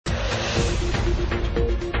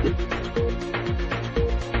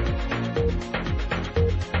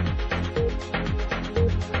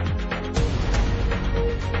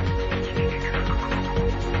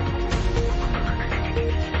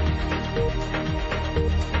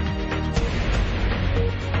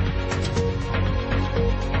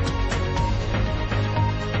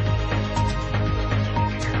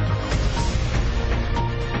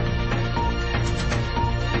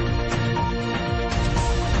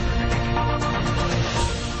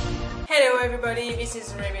everybody, this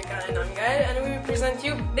is Rebecca and I'm Gael and we will present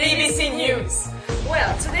you BBC News.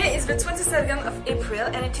 Well, today is the 22nd of April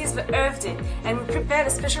and it is the Earth Day and we prepared a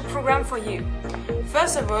special program for you.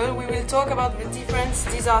 First of all, we will talk about the different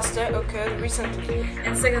disaster occurred recently.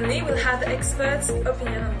 And secondly, we'll have the experts'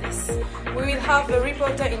 opinion on this. We will have the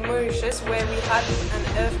reporter in Mauritius where we had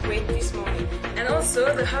an earthquake this morning. And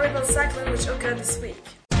also the horrible cyclone which occurred this week.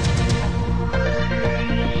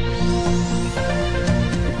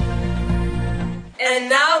 And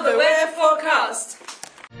now the weather forecast.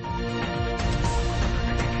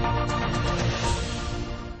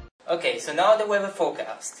 Okay, so now the weather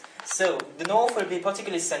forecast. So, the north will be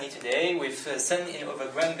particularly sunny today, with sun over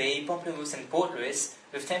Grand Bay, Pamplemousse and Port Louis,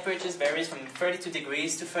 with temperatures varies from 32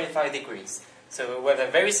 degrees to 35 degrees. So, weather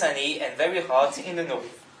very sunny and very hot in the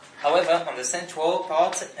north. However, on the central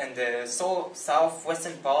part and the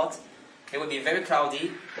southwestern part, it will be very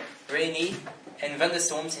cloudy, rainy, and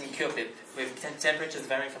thunderstorms in Kurpip, with temperatures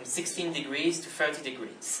varying from 16 degrees to 30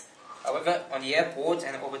 degrees. However, on the airport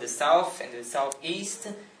and over the south and the southeast,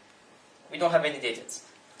 we don't have any data.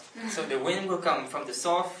 So the wind will come from the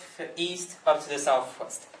southeast up to the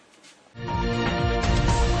southwest.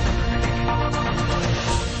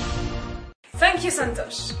 Thank you,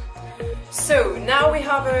 Santosh. So, now we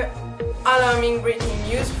have alarming breaking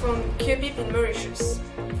news from Kurpip in Mauritius.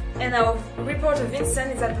 And our reporter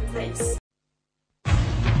Vincent is at the place.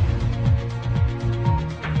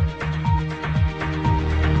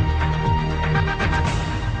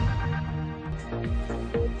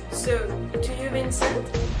 So, to you, Vincent,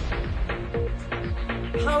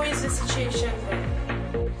 how is the situation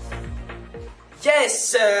there?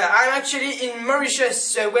 Yes, I'm actually in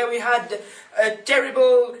Mauritius where we had a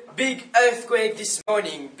terrible big earthquake this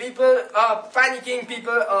morning. People are panicking,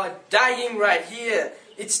 people are dying right here.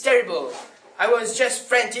 It's terrible. I was just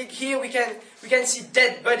frantic. Here we can see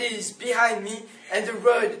dead bodies behind me and the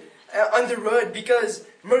road on the road because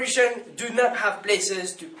Mauritians do not have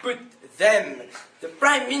places to put them. The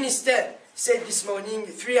Prime Minister said this morning,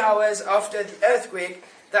 3 hours after the earthquake,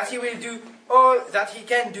 that he will do all that he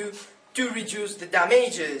can do to reduce the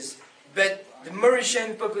damages. But the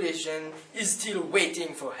Mauritian population is still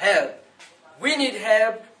waiting for help. We need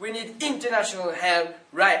help, we need international help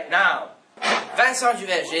right now. Vincent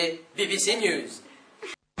Duverger, BBC News.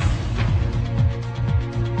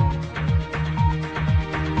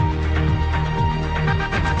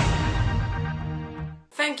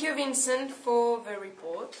 Thank you, Vincent, for the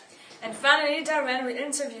report. And finally, Darren will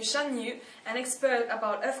interview Shan Yu, an expert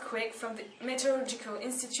about earthquake from the Meteorological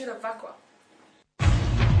Institute of Vakwa.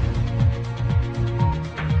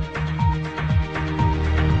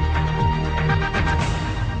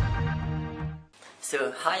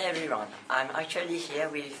 So, hi everyone, I'm actually here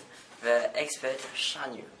with the expert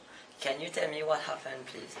Shan Yu. Can you tell me what happened,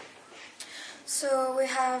 please? So we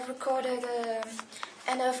have recorded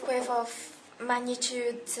an earthquake of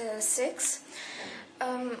magnitude 6.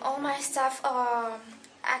 All my staff are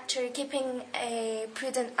actually keeping a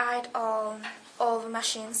prudent eye on all the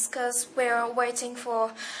machines because we're waiting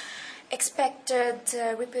for expected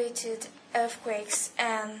repeated earthquakes,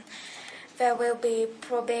 and there will be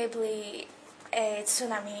probably a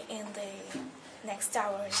tsunami in the next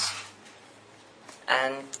hours.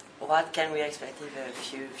 And what can we expect in the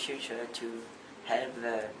future to help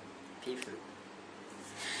the people?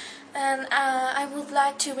 And I would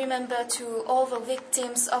like to remember to all the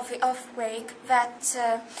victims of the earthquake that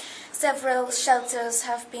several shelters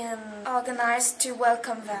have been organized to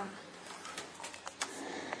welcome them.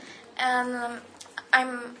 And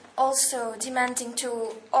I'm also demanding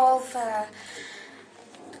to all the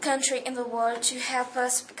country in the world to help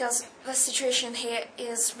us because the situation here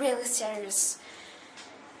is really serious.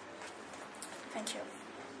 Thank you.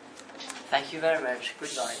 Thank you very much.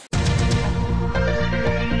 Goodbye.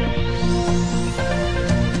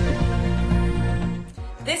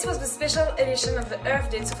 This was the special edition of the Earth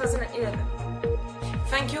Day 2011.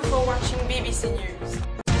 Thank you for watching BBC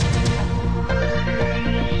News.